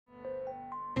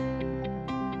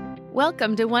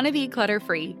Welcome to Wanna Be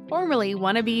Clutter-Free, formerly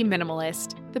Wanna Be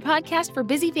Minimalist, the podcast for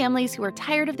busy families who are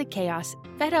tired of the chaos,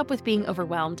 fed up with being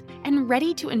overwhelmed, and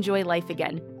ready to enjoy life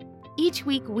again. Each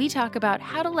week, we talk about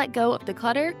how to let go of the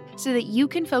clutter so that you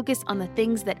can focus on the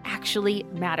things that actually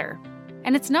matter.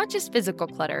 And it's not just physical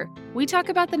clutter. We talk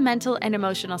about the mental and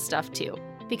emotional stuff too,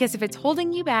 because if it's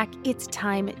holding you back, it's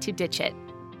time to ditch it.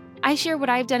 I share what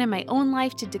I've done in my own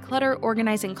life to declutter,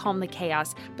 organize, and calm the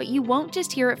chaos, but you won't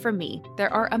just hear it from me.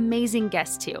 There are amazing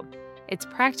guests too. It's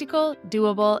practical,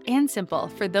 doable, and simple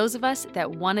for those of us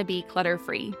that want to be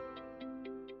clutter-free.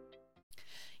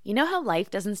 You know how life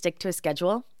doesn't stick to a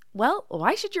schedule? Well,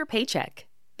 why should your paycheck?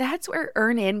 That's where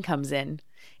EarnIn comes in.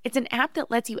 It's an app that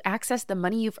lets you access the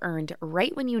money you've earned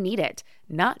right when you need it,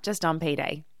 not just on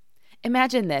payday.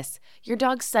 Imagine this, your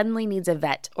dog suddenly needs a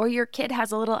vet, or your kid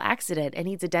has a little accident and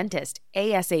needs a dentist,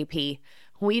 ASAP.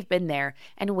 We've been there,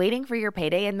 and waiting for your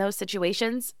payday in those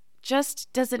situations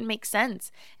just doesn't make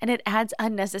sense, and it adds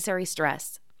unnecessary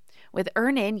stress. With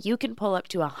EarnIn, you can pull up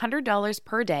to $100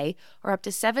 per day or up to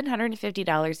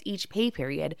 $750 each pay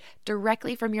period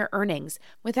directly from your earnings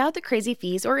without the crazy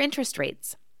fees or interest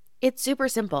rates. It's super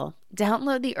simple.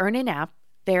 Download the EarnIn app,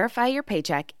 verify your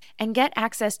paycheck, and get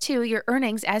access to your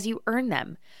earnings as you earn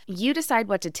them. You decide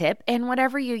what to tip, and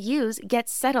whatever you use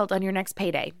gets settled on your next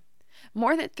payday.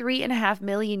 More than 3.5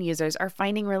 million users are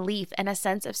finding relief and a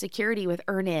sense of security with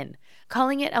EarnIn,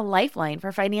 calling it a lifeline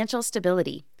for financial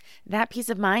stability. That peace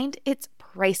of mind, it's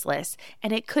priceless,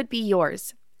 and it could be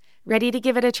yours. Ready to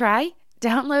give it a try?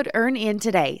 Download EarnIn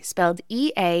today, spelled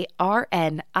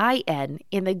EARNIN,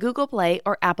 in the Google Play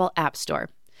or Apple App Store.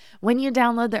 When you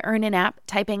download the EarnIn app,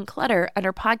 type in Clutter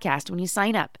under podcast when you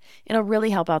sign up. It'll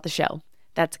really help out the show.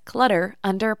 That's Clutter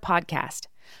under podcast.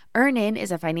 EarnIn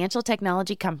is a financial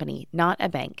technology company, not a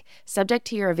bank. Subject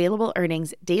to your available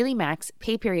earnings, daily max,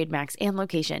 pay period max, and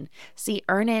location. See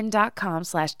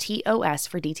earnin.com/TOS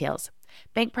for details.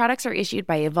 Bank products are issued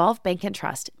by Evolve Bank and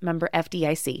Trust, member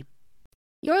FDIC.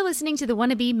 You're listening to the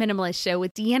Wanna Be Minimalist Show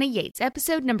with Deanna Yates,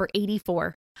 episode number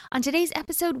 84. On today's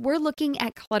episode, we're looking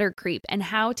at clutter creep and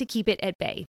how to keep it at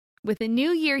bay. With the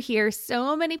new year here,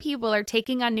 so many people are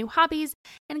taking on new hobbies,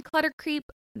 and clutter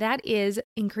creep, that is,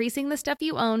 increasing the stuff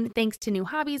you own thanks to new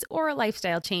hobbies or a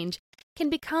lifestyle change, can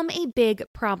become a big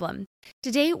problem.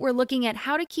 Today, we're looking at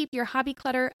how to keep your hobby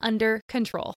clutter under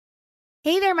control.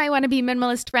 Hey there, my wannabe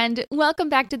minimalist friend. Welcome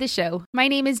back to the show. My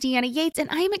name is Deanna Yates, and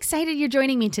I am excited you're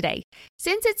joining me today.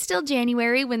 Since it's still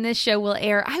January when this show will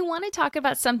air, I want to talk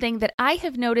about something that I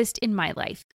have noticed in my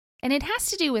life, and it has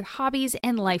to do with hobbies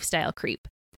and lifestyle creep.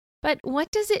 But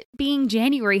what does it being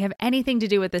January have anything to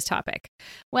do with this topic?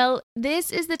 Well,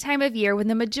 this is the time of year when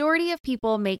the majority of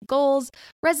people make goals,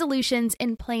 resolutions,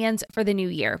 and plans for the new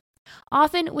year.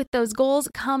 Often with those goals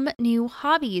come new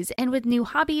hobbies, and with new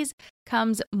hobbies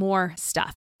comes more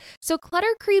stuff. So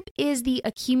clutter creep is the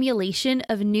accumulation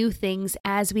of new things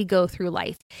as we go through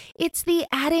life. It's the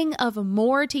adding of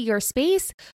more to your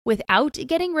space without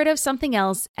getting rid of something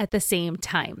else at the same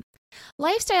time.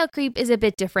 Lifestyle creep is a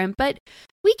bit different, but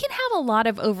we can have a lot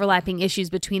of overlapping issues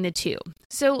between the two.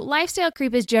 So lifestyle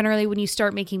creep is generally when you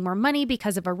start making more money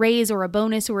because of a raise or a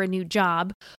bonus or a new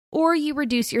job, or you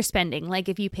reduce your spending, like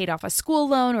if you paid off a school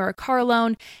loan or a car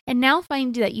loan, and now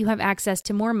find that you have access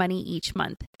to more money each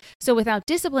month. So without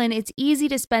discipline, it's easy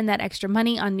to spend that extra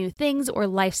money on new things or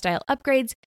lifestyle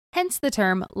upgrades, hence the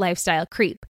term lifestyle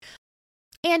creep.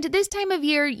 And this time of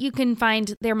year, you can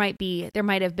find there might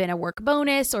have been a work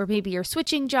bonus, or maybe you're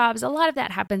switching jobs. A lot of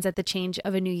that happens at the change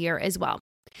of a new year as well.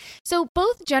 So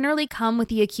both generally come with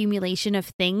the accumulation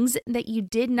of things that you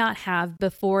did not have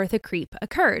before the creep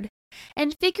occurred.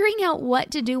 And figuring out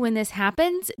what to do when this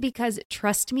happens, because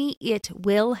trust me, it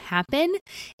will happen,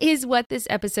 is what this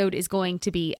episode is going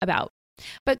to be about.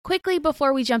 But quickly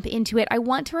before we jump into it, I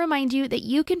want to remind you that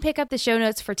you can pick up the show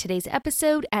notes for today's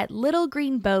episode at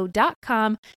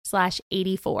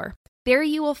littlegreenbow.com/84. There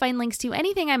you will find links to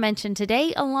anything I mentioned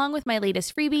today, along with my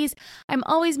latest freebies. I'm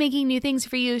always making new things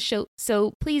for you,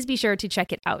 so please be sure to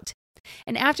check it out.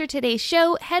 And after today's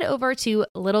show, head over to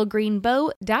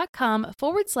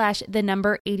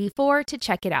littlegreenbow.com/84 to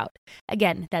check it out.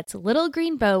 Again, that's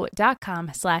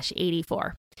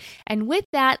littlegreenbow.com/84. And with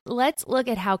that, let's look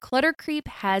at how clutter creep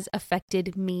has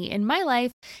affected me in my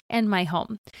life and my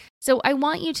home. So I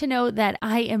want you to know that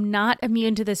I am not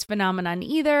immune to this phenomenon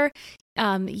either.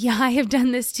 I have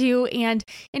done this too. And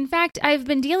in fact, I've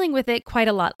been dealing with it quite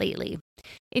a lot lately.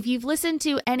 If you've listened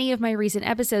to any of my recent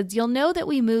episodes, you'll know that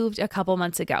we moved a couple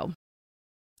months ago.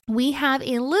 We have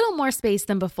a little more space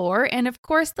than before, and of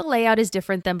course the layout is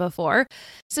different than before.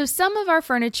 So some of our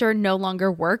furniture no longer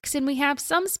works, and we have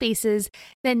some spaces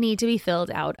that need to be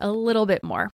filled out a little bit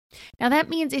more. Now, that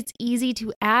means it's easy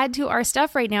to add to our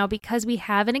stuff right now because we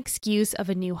have an excuse of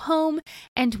a new home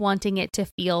and wanting it to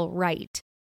feel right.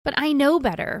 But I know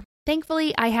better.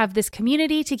 Thankfully, I have this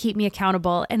community to keep me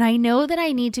accountable, and I know that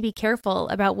I need to be careful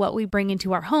about what we bring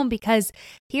into our home because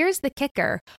here's the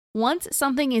kicker. Once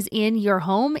something is in your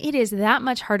home, it is that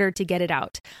much harder to get it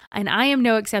out, and I am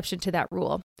no exception to that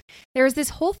rule. There is this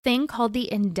whole thing called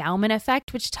the endowment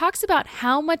effect, which talks about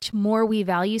how much more we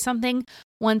value something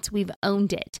once we've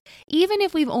owned it, even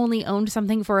if we've only owned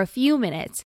something for a few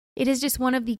minutes. It is just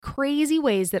one of the crazy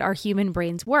ways that our human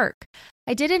brains work.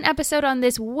 I did an episode on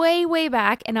this way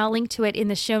back, and I'll link to it in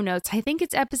the show notes. I think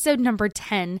it's episode number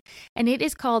 10, and it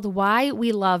is called Why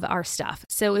We Love Our Stuff.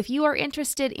 So if you are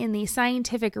interested in the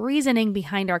scientific reasoning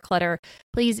behind our clutter,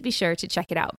 please be sure to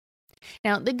check it out.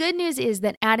 Now, the good news is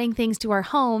that adding things to our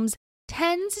homes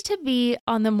tends to be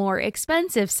on the more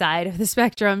expensive side of the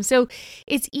spectrum. So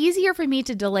it's easier for me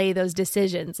to delay those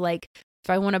decisions, like if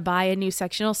I want to buy a new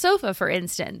sectional sofa, for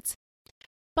instance.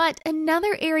 But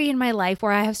another area in my life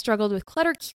where I have struggled with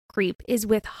clutter creep is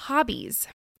with hobbies.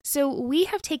 So we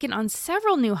have taken on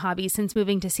several new hobbies since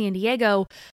moving to San Diego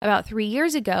about 3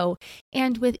 years ago,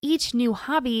 and with each new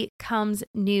hobby comes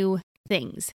new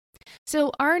things.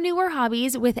 So our newer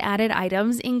hobbies with added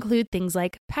items include things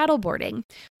like paddleboarding.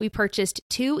 We purchased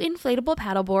 2 inflatable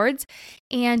paddleboards,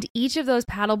 and each of those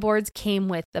paddleboards came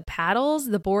with the paddles,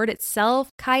 the board itself,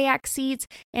 kayak seats,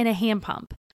 and a hand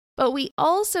pump. But we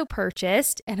also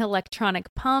purchased an electronic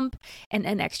pump and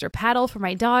an extra paddle for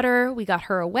my daughter. We got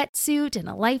her a wetsuit and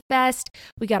a life vest.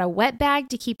 We got a wet bag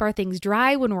to keep our things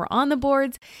dry when we're on the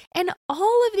boards. And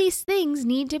all of these things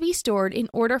need to be stored in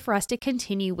order for us to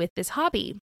continue with this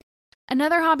hobby.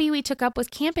 Another hobby we took up was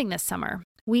camping this summer.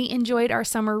 We enjoyed our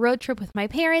summer road trip with my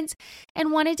parents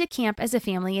and wanted to camp as a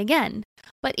family again,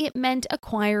 but it meant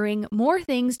acquiring more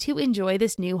things to enjoy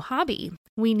this new hobby.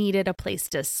 We needed a place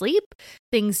to sleep,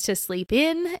 things to sleep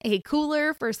in, a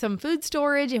cooler for some food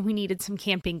storage, and we needed some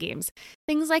camping games,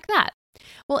 things like that.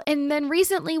 Well, and then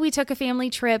recently we took a family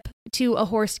trip to a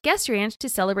horse guest ranch to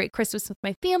celebrate Christmas with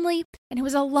my family, and it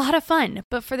was a lot of fun.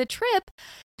 But for the trip,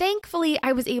 thankfully,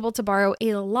 I was able to borrow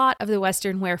a lot of the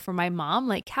Western wear from my mom,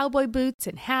 like cowboy boots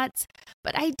and hats,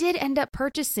 but I did end up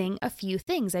purchasing a few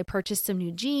things. I purchased some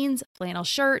new jeans, flannel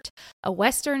shirt, a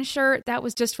Western shirt that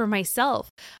was just for myself.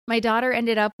 My daughter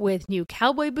ended up with new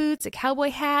cowboy boots, a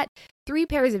cowboy hat, 3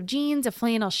 pairs of jeans, a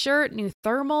flannel shirt, new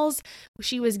thermals.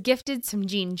 She was gifted some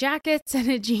jean jackets and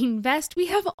a jean vest. We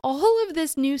have all of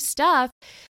this new stuff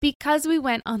because we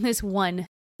went on this one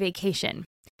vacation.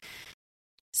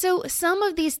 So some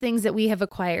of these things that we have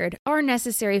acquired are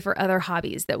necessary for other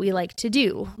hobbies that we like to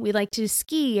do. We like to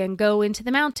ski and go into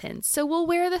the mountains, so we'll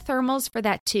wear the thermals for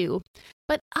that too.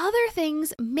 But other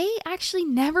things may actually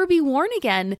never be worn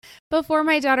again before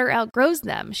my daughter outgrows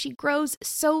them. She grows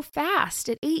so fast.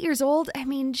 At 8 years old,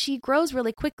 she grows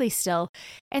really quickly still.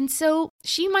 And so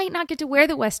she might not get to wear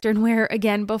the Western wear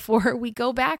again before we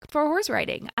go back for horse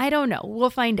riding. I don't know. We'll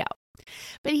find out.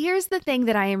 But here's the thing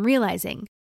that I am realizing.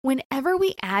 Whenever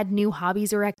we add new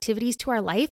hobbies or activities to our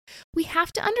life, we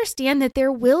have to understand that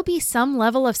there will be some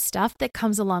level of stuff that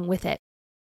comes along with it.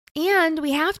 And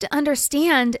we have to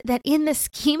understand that in the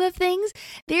scheme of things,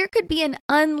 there could be an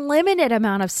unlimited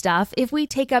amount of stuff if we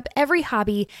take up every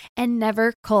hobby and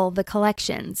never cull the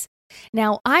collections.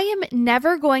 Now, I am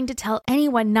never going to tell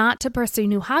anyone not to pursue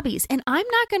new hobbies, and I'm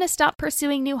not going to stop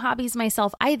pursuing new hobbies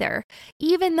myself either,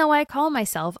 even though I call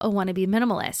myself a wannabe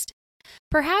minimalist.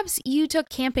 Perhaps you took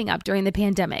camping up during the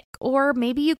pandemic, or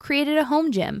maybe you created a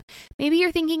home gym. Maybe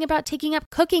you're thinking about taking up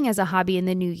cooking as a hobby in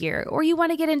the new year, or you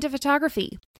want to get into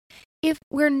photography. If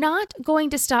we're not going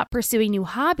to stop pursuing new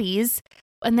hobbies,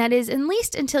 and that is at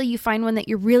least until you find one that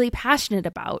you're really passionate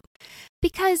about,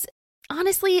 because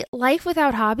honestly, life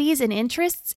without hobbies and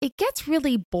interests, it gets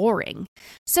really boring.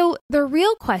 So the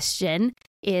real question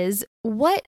is,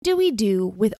 what do we do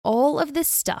with all of this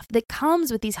stuff that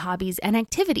comes with these hobbies and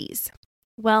activities?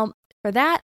 Well, for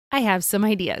that, I have some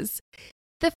ideas.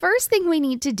 The first thing we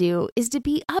need to do is to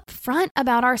be upfront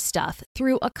about our stuff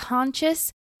through a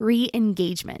conscious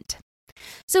re-engagement.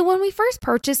 So when we first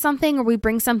purchase something or we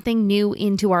bring something new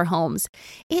into our homes,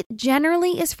 it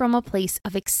generally is from a place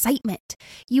of excitement.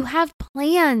 You have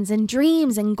plans and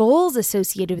dreams and goals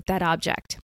associated with that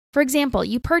object. For example,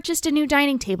 you purchased a new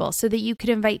dining table so that you could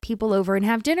invite people over and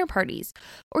have dinner parties,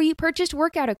 or you purchased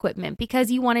workout equipment because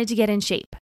you wanted to get in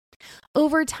shape.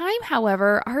 Over time,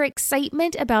 however, our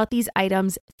excitement about these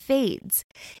items fades.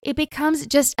 It becomes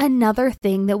just another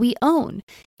thing that we own.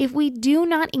 If we do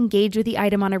not engage with the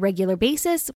item on a regular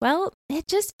basis, well, it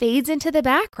just fades into the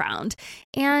background,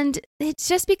 and it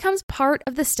just becomes part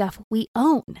of the stuff we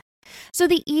own. So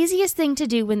the easiest thing to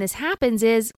do when this happens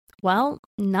is, well,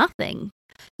 nothing.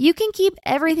 You can keep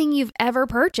everything you've ever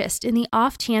purchased in the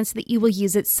off chance that you will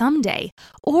use it someday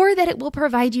or that it will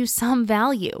provide you some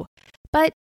value.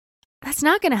 But that's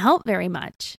not going to help very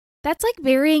much. That's like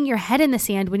burying your head in the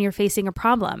sand when you're facing a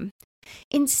problem.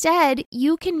 Instead,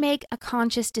 you can make a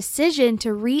conscious decision to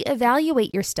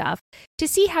reevaluate your stuff to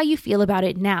see how you feel about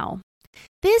it now.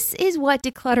 This is what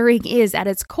decluttering is at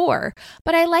its core,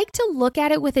 but I like to look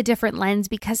at it with a different lens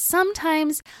because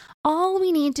sometimes all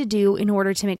we need to do in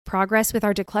order to make progress with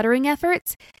our decluttering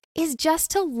efforts is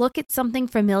just to look at something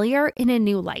familiar in a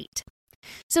new light.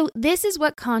 So this is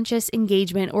what conscious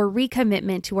engagement or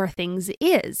recommitment to our things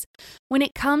is. When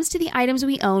it comes to the items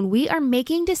we own, we are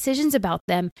making decisions about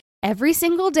them every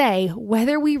single day,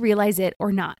 whether we realize it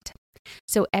or not.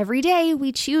 So every day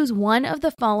we choose one of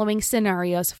the following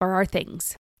scenarios for our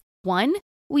things. 1,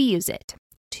 we use it.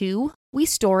 2, we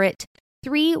store it.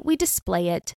 3, we display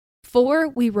it. 4,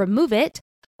 we remove it.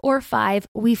 Or 5,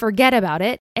 we forget about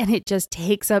it and it just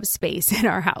takes up space in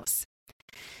our house.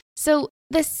 So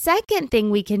the second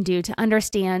thing we can do to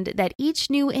understand that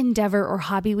each new endeavor or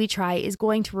hobby we try is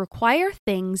going to require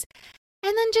things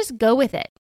and then just go with it.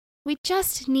 We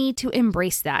just need to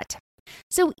embrace that.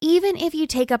 So even if you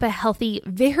take up a healthy,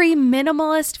 very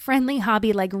minimalist friendly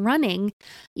hobby like running,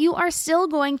 you are still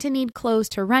going to need clothes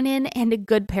to run in and a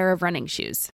good pair of running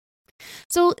shoes.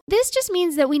 So this just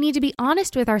means that we need to be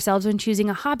honest with ourselves when choosing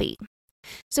a hobby.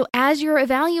 So as you're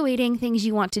evaluating things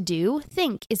you want to do,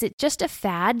 think, is it just a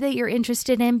fad that you're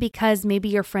interested in because maybe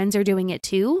your friends are doing it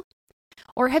too?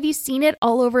 Or have you seen it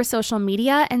all over social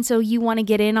media and so you want to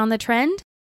get in on the trend?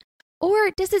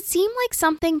 Or does it seem like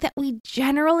something that we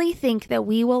generally think that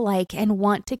we will like and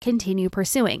want to continue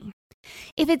pursuing?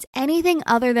 If it's anything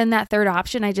other than that third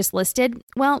option I just listed,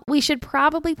 well, we should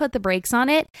probably put the brakes on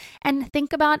it and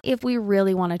think about if we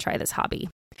really want to try this hobby.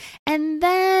 And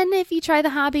then if you try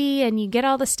the hobby and you get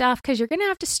all the stuff, because you're going to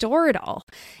have to store it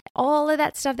all of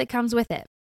that stuff that comes with it.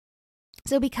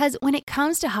 So because when it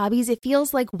comes to hobbies, it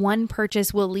feels like one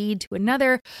purchase will lead to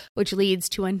another, which leads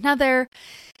to another.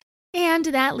 And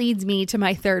that leads me to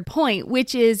my third point,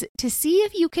 which is to see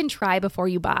if you can try before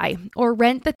you buy or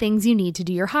rent the things you need to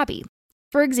do your hobby.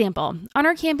 For example, on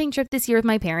our camping trip this year with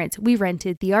my parents, we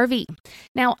rented the RV.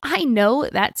 Now, I know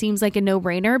that seems like a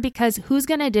no-brainer because who's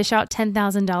going to dish out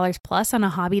 $10,000 plus on a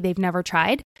hobby they've never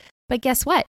tried? But guess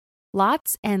what?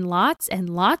 Lots and lots and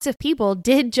lots of people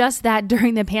did just that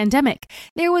during the pandemic.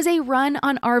 There was a run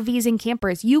on RVs and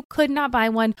campers. You could not buy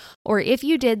one, or if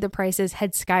you did, the prices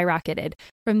had skyrocketed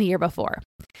from the year before.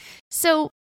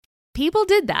 So people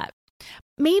did that.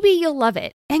 Maybe you'll love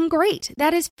it, and great.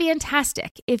 That is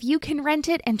fantastic. If you can rent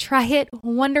it and try it,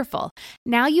 wonderful.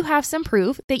 Now you have some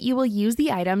proof that you will use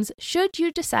the items should you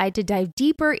decide to dive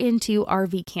deeper into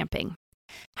RV camping.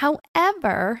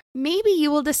 However, maybe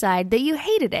you will decide that you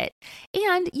hated it,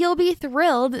 and you'll be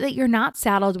thrilled that you're not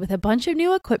saddled with a bunch of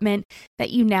new equipment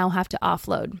that you now have to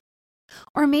offload.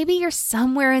 Or maybe you're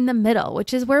somewhere in the middle,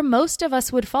 which is where most of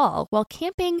us would fall. While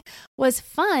camping was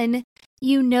fun,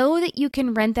 you know that you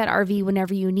can rent that RV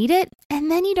whenever you need it, and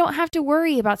then you don't have to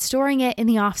worry about storing it in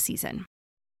the off-season.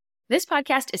 This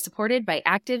podcast is supported by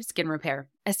Active Skin Repair,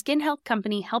 a skin health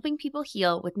company helping people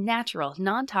heal with natural,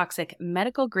 non-toxic,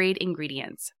 medical-grade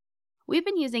ingredients. We've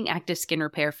been using Active Skin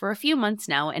Repair for a few months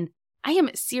now, and I am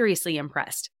seriously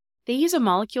impressed. They use a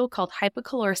molecule called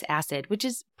hypochlorous acid, which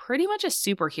is pretty much a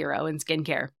superhero in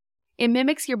skincare. It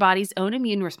mimics your body's own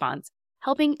immune response,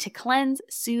 helping to cleanse,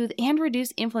 soothe, and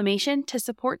reduce inflammation to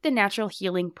support the natural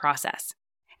healing process.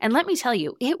 And let me tell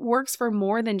you, it works for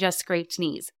more than just scraped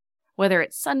knees. Whether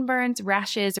it's sunburns,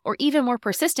 rashes, or even more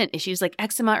persistent issues like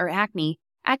eczema or acne,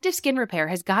 Active Skin Repair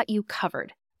has got you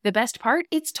covered. The best part?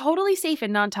 It's totally safe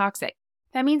and non-toxic.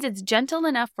 That means it's gentle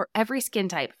enough for every skin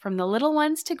type, from the little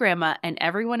ones to grandma and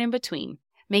everyone in between,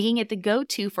 making it the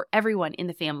go-to for everyone in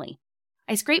the family.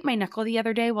 I scraped my knuckle the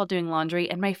other day while doing laundry,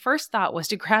 and my first thought was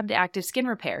to grab the Active Skin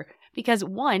Repair because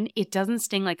 1, it doesn't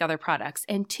sting like other products,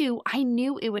 and 2, I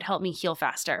knew it would help me heal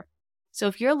faster. So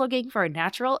if you're looking for a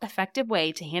natural, effective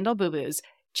way to handle boo-boos,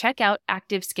 check out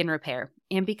Active Skin Repair.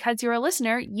 And because you're a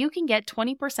listener, you can get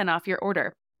 20% off your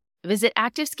order. Visit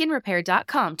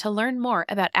ActiveSkinRepair.com to learn more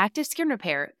about Active Skin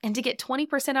Repair, and to get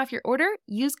 20% off your order,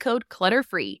 use code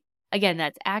CLUTTERFREE. Again,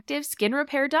 that's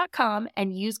ActiveSkinRepair.com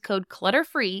and use code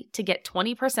CLUTTERFREE to get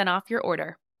 20% off your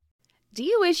order. Do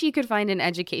you wish you could find an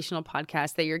educational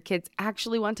podcast that your kids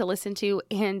actually want to listen to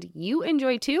and you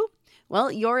enjoy too? Well,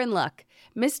 you're in luck.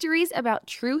 Mysteries About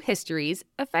True Histories,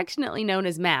 affectionately known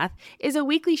as Math, is a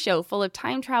weekly show full of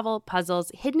time travel,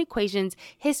 puzzles, hidden equations,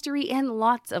 history, and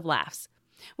lots of laughs.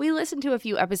 We listened to a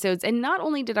few episodes, and not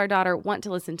only did our daughter want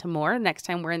to listen to more next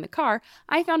time we're in the car,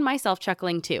 I found myself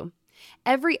chuckling too.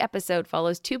 Every episode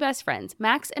follows two best friends,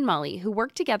 Max and Molly, who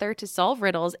work together to solve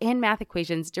riddles and math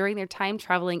equations during their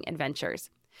time-traveling adventures.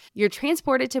 You're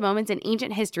transported to moments in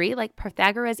ancient history like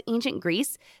Pythagoras' ancient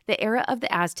Greece, the era of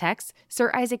the Aztecs,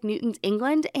 Sir Isaac Newton's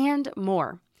England, and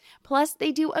more. Plus,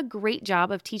 they do a great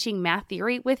job of teaching math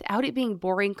theory without it being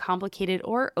boring, complicated,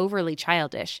 or overly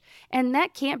childish. And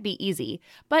that can't be easy,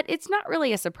 but it's not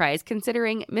really a surprise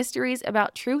considering Mysteries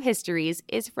About True Histories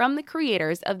is from the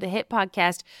creators of the hit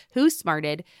podcast Who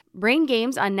Smarted, Brain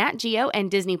Games on Nat Geo and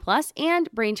Disney Plus,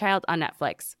 and Brainchild on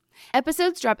Netflix.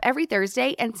 Episodes drop every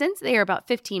Thursday, and since they are about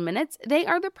 15 minutes, they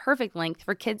are the perfect length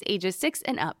for kids ages 6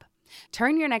 and up.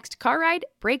 Turn your next car ride,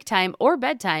 break time, or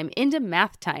bedtime into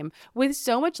math time with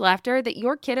so much laughter that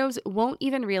your kiddos won't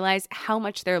even realize how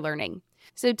much they're learning.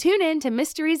 So tune in to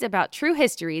Mysteries About True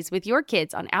Histories with your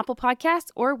kids on Apple Podcasts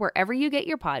or wherever you get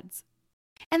your pods.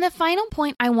 And the final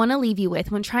point I want to leave you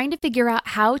with when trying to figure out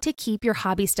how to keep your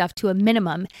hobby stuff to a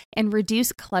minimum and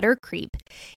reduce clutter creep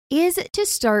is to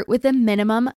start with a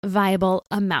minimum viable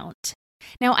amount.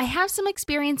 Now, I have some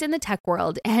experience in the tech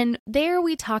world, and there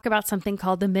we talk about something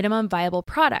called the minimum viable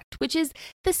product, which is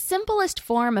the simplest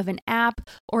form of an app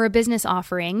or a business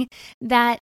offering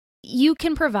that you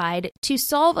can provide to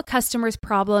solve a customer's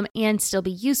problem and still be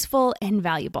useful and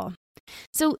valuable.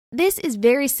 So this is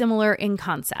very similar in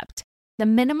concept. The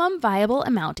minimum viable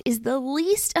amount is the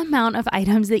least amount of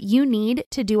items that you need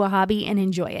to do a hobby and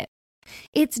enjoy it.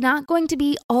 It's not going to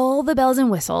be all the bells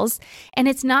and whistles, and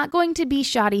it's not going to be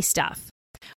shoddy stuff.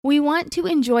 We want to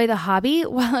enjoy the hobby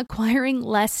while acquiring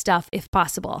less stuff if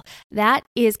possible. That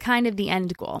is kind of the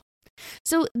end goal.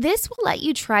 So this will let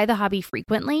you try the hobby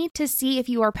frequently to see if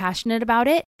you are passionate about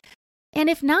it. And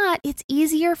if not, it's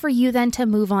easier for you then to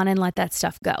move on and let that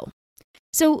stuff go.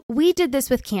 So we did this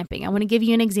with camping. I want to give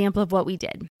you an example of what we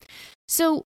did.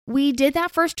 So we did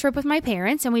that first trip with my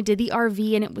parents and we did the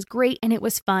RV and it was great and it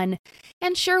was fun.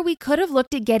 And sure, we could have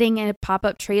looked at getting a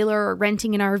pop-up trailer or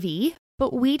renting an RV,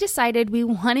 but we decided we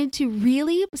wanted to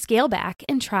really scale back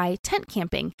and try tent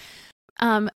camping.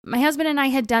 My husband and I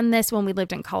had done this when we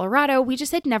lived in Colorado. We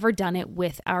just had never done it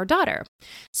with our daughter.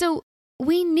 So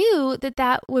we knew that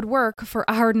that would work for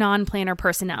our non-planner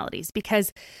personalities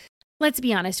because let's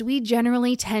be honest, we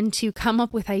generally tend to come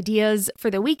up with ideas for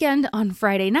the weekend on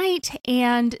Friday night.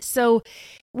 And so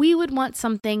we would want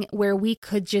something where we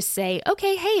could just say,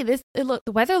 okay, hey, the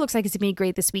weather looks like it's going to be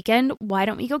great this weekend. Why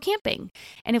don't we go camping?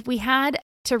 And if we had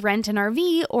to rent an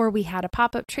RV or we had a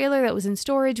pop-up trailer that was in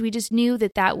storage, we just knew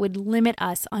that that would limit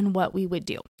us on what we would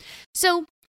do. So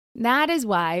that is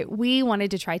why we wanted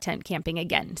to try tent camping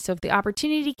again. So if the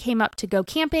opportunity came up to go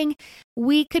camping,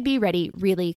 we could be ready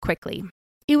really quickly.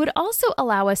 It would also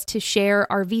allow us to share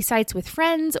RV sites with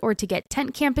friends or to get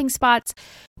tent camping spots,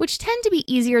 which tend to be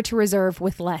easier to reserve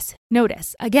with less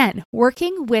notice. Again,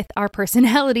 working with our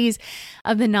personalities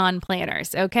of the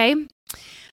non-planners, okay?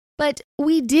 But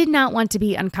we did not want to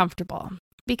be uncomfortable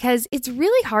because it's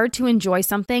really hard to enjoy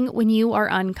something when you are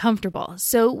uncomfortable.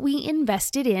 So we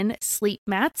invested in sleep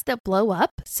mats that blow up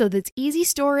so that's easy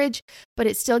storage, but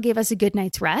it still gave us a good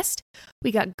night's rest.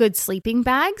 We got good sleeping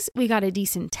bags, we got a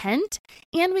decent tent,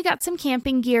 and we got some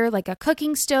camping gear like a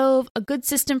cooking stove, a good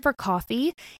system for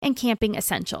coffee, and camping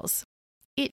essentials.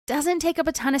 It doesn't take up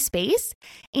a ton of space,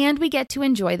 and we get to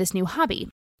enjoy this new hobby.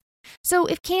 So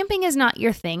if camping is not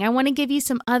your thing, I want to give you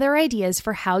some other ideas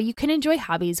for how you can enjoy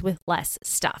hobbies with less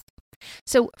stuff.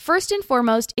 So first and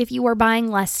foremost, if you are buying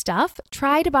less stuff,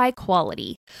 try to buy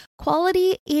quality.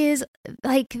 Quality is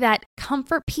like that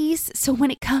comfort piece. So when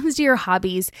it comes to your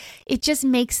hobbies, it just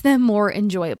makes them more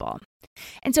enjoyable.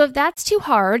 And so if that's too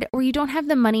hard or you don't have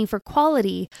the money for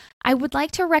quality, I would like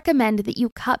to recommend that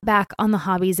you cut back on the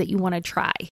hobbies that you want to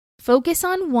try. Focus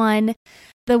on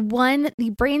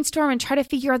the brainstorm and try to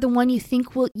figure out the one you think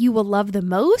you will love the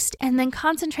most, and then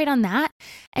concentrate on that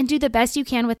and do the best you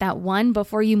can with that one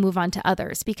before you move on to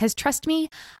others. Because trust me,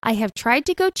 I have tried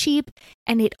to go cheap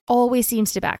and it always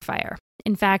seems to backfire.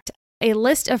 In fact, a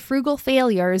list of frugal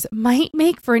failures might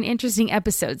make for an interesting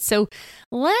episode. So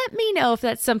let me know if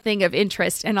that's something of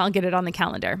interest and I'll get it on the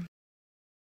calendar.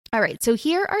 All right, so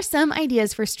here are some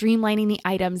ideas for streamlining the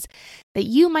items that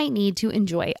you might need to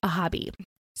enjoy a hobby.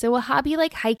 So a hobby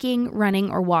like hiking,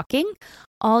 running, or walking,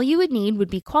 all you would need would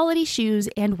be quality shoes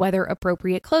and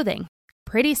weather-appropriate clothing.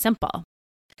 Pretty simple.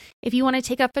 If you want to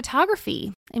take up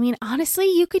photography, honestly,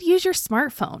 you could use your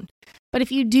smartphone. But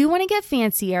if you do want to get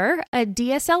fancier, a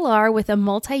DSLR with a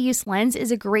multi-use lens is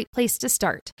a great place to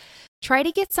start. Try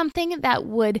to get something that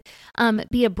would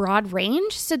be a broad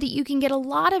range so that you can get a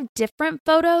lot of different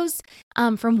photos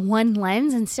from one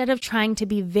lens instead of trying to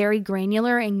be very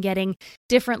granular and getting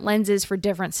different lenses for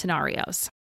different scenarios.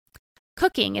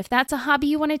 Cooking, if that's a hobby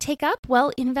you want to take up,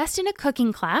 well, invest in a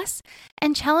cooking class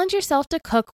and challenge yourself to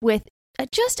cook with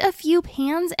just a few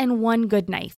pans and one good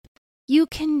knife. You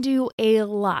can do a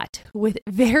lot with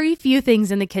very few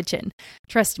things in the kitchen.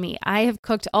 Trust me, I have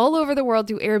cooked all over the world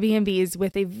through Airbnbs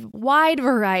with a wide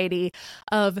variety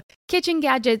of kitchen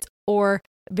gadgets or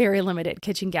very limited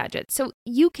kitchen gadgets. So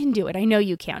you can do it. I know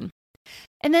you can.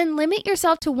 And then limit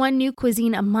yourself to one new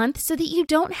cuisine a month so that you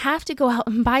don't have to go out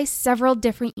and buy several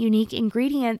different unique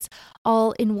ingredients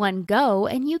all in one go,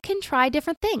 and you can try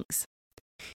different things.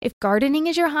 If gardening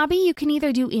is your hobby, you can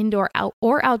either do indoor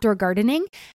or outdoor gardening,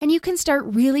 and you can start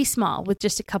really small with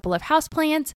just a couple of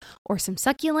houseplants or some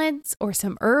succulents or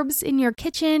some herbs in your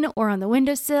kitchen or on the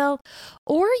windowsill,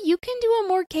 or you can do a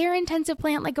more care-intensive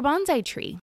plant like a bonsai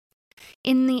tree.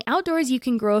 In the outdoors, you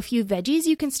can grow a few veggies.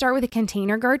 You can start with a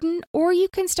container garden, or you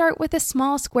can start with a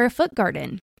small square foot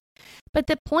garden. But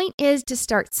the point is to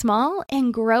start small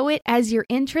and grow it as your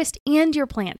interest and your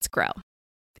plants grow.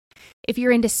 If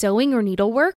you're into sewing or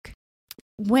needlework,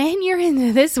 when you're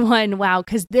into this one, wow,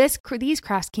 because these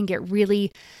crafts can get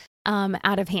really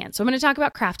out of hand. So I'm going to talk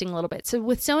about crafting a little bit. So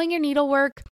with sewing or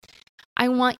needlework, I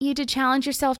want you to challenge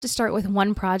yourself to start with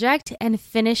one project and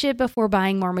finish it before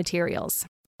buying more materials.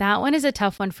 That one is a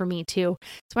tough one for me too.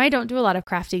 That's why I don't do a lot of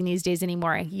crafting these days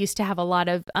anymore. I used to have a lot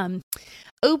of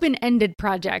open-ended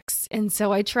projects, and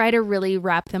so I try to really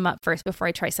wrap them up first before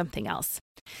I try something else.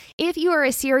 If you are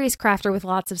a serious crafter with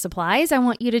lots of supplies, I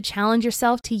want you to challenge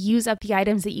yourself to use up the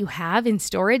items that you have in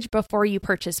storage before you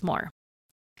purchase more.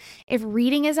 If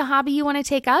reading is a hobby you want to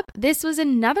take up, this was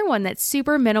another one that's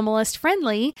super minimalist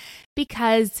friendly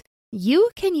because you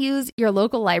can use your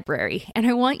local library, and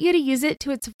I want you to use it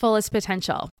to its fullest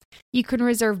potential. You can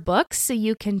reserve books so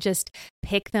you can just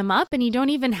pick them up, and you don't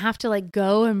even have to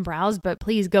go and browse, but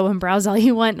please go and browse all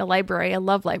you want in a library. I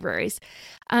love libraries.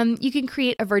 You can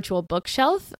create a virtual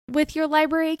bookshelf with your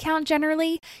library account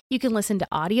generally. You can listen to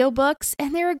audiobooks,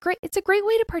 and it's a great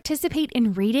way to participate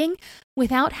in reading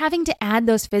without having to add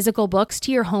those physical books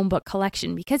to your home book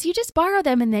collection because you just borrow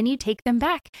them and then you take them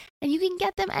back, and you can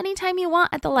get them anytime you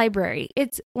want at the library.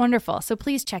 It's wonderful, so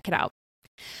please check it out.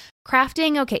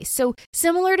 Crafting, okay, so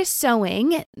similar to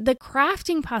sewing, the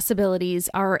crafting possibilities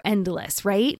are endless,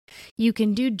 right? You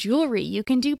can do jewelry, you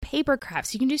can do paper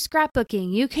crafts, you can do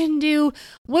scrapbooking, you can do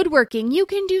woodworking, you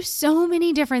can do so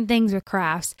many different things with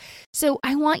crafts. So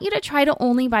I want you to try to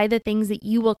only buy the things that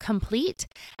you will complete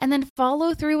and then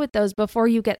follow through with those before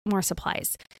you get more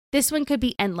supplies. This one could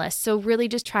be endless, so really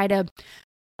just try to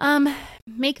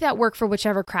make that work for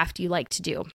whichever craft you like to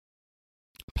do.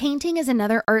 Painting is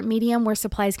another art medium where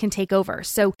supplies can take over.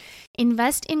 So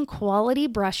invest in quality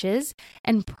brushes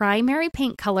and primary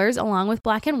paint colors along with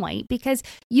black and white because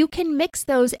you can mix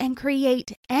those and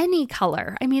create any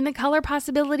color. I mean, the color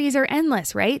possibilities are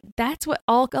endless, right? That's what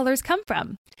all colors come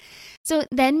from. So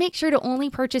then make sure to only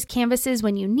purchase canvases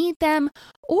when you need them,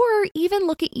 or even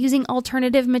look at using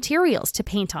alternative materials to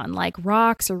paint on, like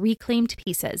rocks or reclaimed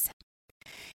pieces.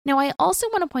 Now, I also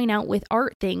want to point out with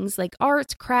art things like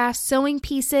arts, crafts, sewing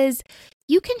pieces,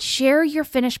 you can share your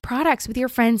finished products with your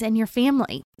friends and your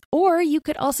family, or you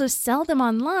could also sell them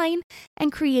online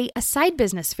and create a side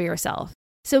business for yourself.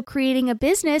 So creating a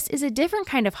business is a different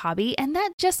kind of hobby, and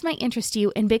that just might interest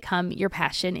you and become your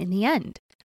passion in the end.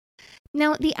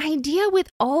 Now, the idea with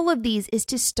all of these is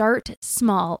to start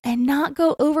small and not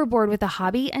go overboard with a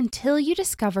hobby until you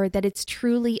discover that it's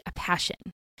truly a passion.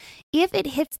 If it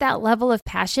hits that level of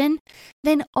passion,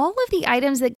 then all of the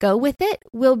items that go with it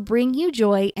will bring you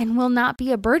joy and will not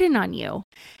be a burden on you.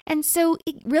 And so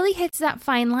it really hits that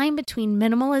fine line between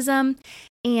minimalism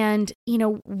and,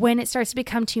 when it starts to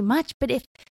become too much. But if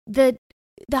the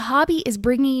hobby is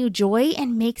bringing you joy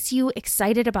and makes you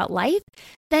excited about life,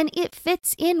 then it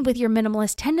fits in with your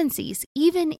minimalist tendencies,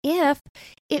 even if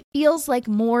it feels like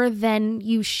more than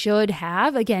you should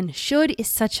have. Again, should is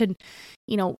such a,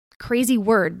 crazy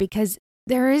word because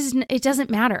it doesn't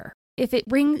matter. If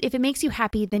it makes you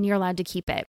happy, then you're allowed to keep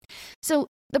it. So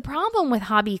the problem with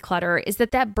hobby clutter is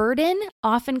that burden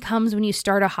often comes when you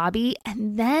start a hobby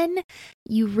and then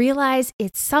you realize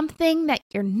it's something that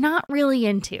you're not really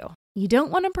into. You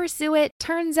don't want to pursue it.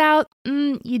 Turns out,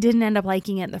 you didn't end up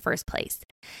liking it in the first place.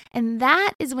 And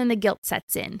that is when the guilt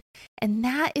sets in. And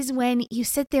that is when you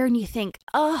sit there and you think,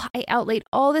 oh, I outlaid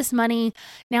all this money.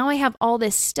 Now I have all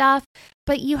this stuff,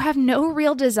 but you have no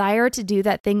real desire to do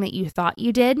that thing that you thought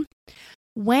you did.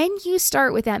 When you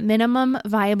start with that minimum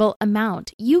viable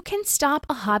amount, you can stop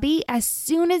a hobby as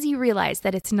soon as you realize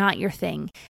that it's not your thing,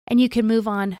 and you can move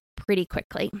on pretty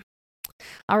quickly.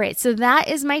 All right, so that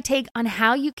is my take on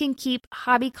how you can keep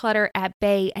hobby clutter at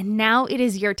bay, and now it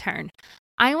is your turn.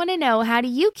 I want to know, how do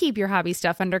you keep your hobby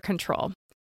stuff under control?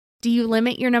 Do you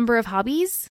limit your number of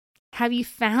hobbies? Have you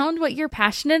found what you're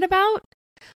passionate about?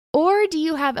 Or do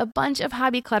you have a bunch of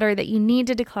hobby clutter that you need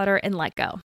to declutter and let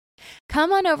go?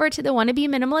 Come on over to the Wannabe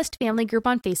Minimalist family group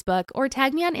on Facebook or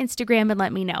tag me on Instagram and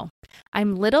let me know.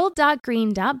 I'm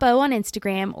little.green.bow on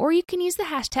Instagram, or you can use the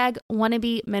hashtag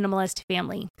Wannabe Minimalist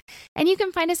Family. And you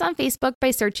can find us on Facebook by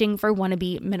searching for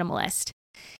Wannabe Minimalist.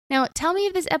 Now, tell me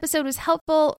if this episode was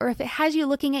helpful or if it has you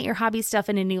looking at your hobby stuff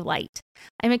in a new light.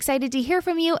 I'm excited to hear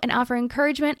from you and offer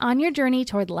encouragement on your journey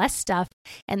toward less stuff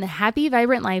and the happy,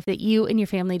 vibrant life that you and your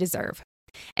family deserve.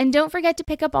 And don't forget to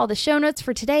pick up all the show notes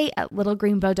for today at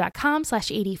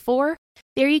littlegreenbow.com/84.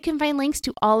 There you can find links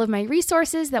to all of my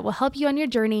resources that will help you on your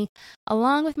journey,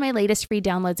 along with my latest free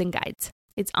downloads and guides.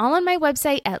 It's all on my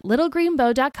website at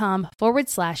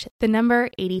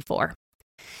littlegreenbow.com/84.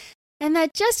 And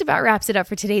that just about wraps it up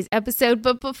for today's episode.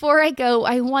 But before I go,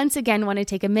 I once again want to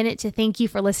take a minute to thank you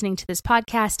for listening to this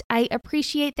podcast. I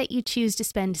appreciate that you choose to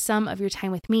spend some of your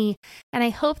time with me, and I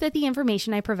hope that the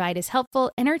information I provide is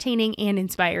helpful, entertaining, and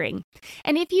inspiring.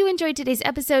 And if you enjoyed today's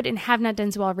episode and have not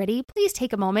done so already, please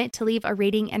take a moment to leave a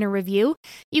rating and a review.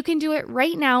 You can do it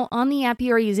right now on the app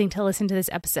you are using to listen to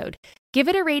this episode. Give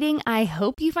it a rating. I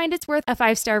hope you find it's worth a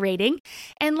 5-star rating.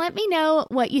 And let me know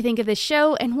what you think of this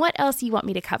show and what else you want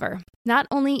me to cover. Not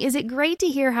only is it great to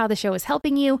hear how the show is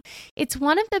helping you, it's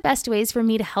one of the best ways for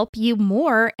me to help you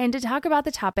more and to talk about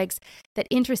the topics that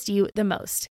interest you the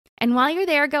most. And while you're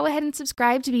there, go ahead and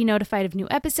subscribe to be notified of new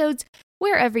episodes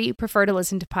wherever you prefer to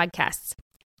listen to podcasts.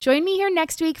 Join me here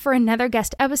next week for another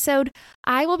guest episode.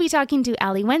 I will be talking to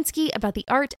Ali Wensky about the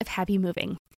art of happy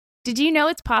moving. Did you know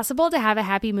it's possible to have a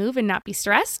happy move and not be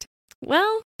stressed?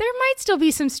 Well, there might still be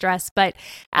some stress, but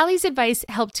Allie's advice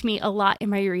helped me a lot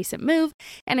in my recent move,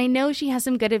 and I know she has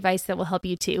some good advice that will help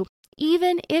you too,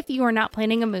 even if you are not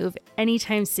planning a move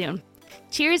anytime soon.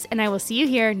 Cheers, and I will see you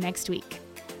here next week.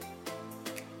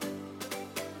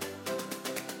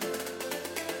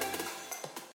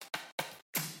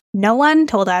 No one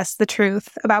told us the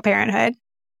truth about parenthood.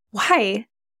 Why?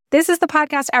 This is the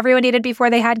podcast everyone needed before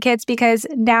they had kids, because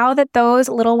now that those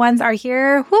little ones are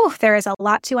here, there is a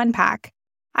lot to unpack.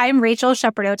 I'm Rachel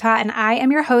Shepardota, and I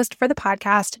am your host for the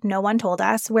podcast No One Told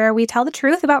Us, where we tell the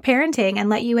truth about parenting and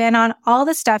let you in on all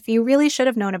the stuff you really should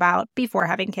have known about before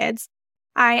having kids.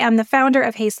 I am the founder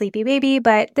of Hey Sleepy Baby,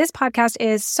 but this podcast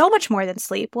is so much more than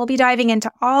sleep. We'll be diving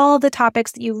into all the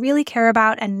topics that you really care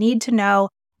about and need to know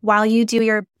while you do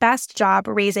your best job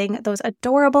raising those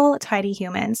adorable tiny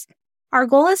humans. Our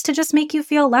goal is to just make you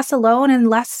feel less alone and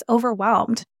less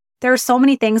overwhelmed. There are so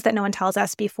many things that no one tells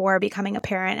us before becoming a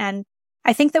parent, and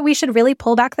I think that we should really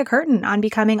pull back the curtain on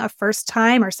becoming a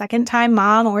first-time or second-time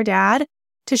mom or dad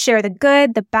to share the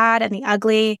good, the bad, and the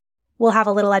ugly. We'll have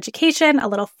a little education, a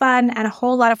little fun, and a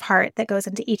whole lot of heart that goes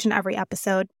into each and every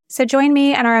episode. So join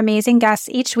me and our amazing guests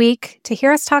each week to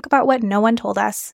hear us talk about what no one told us.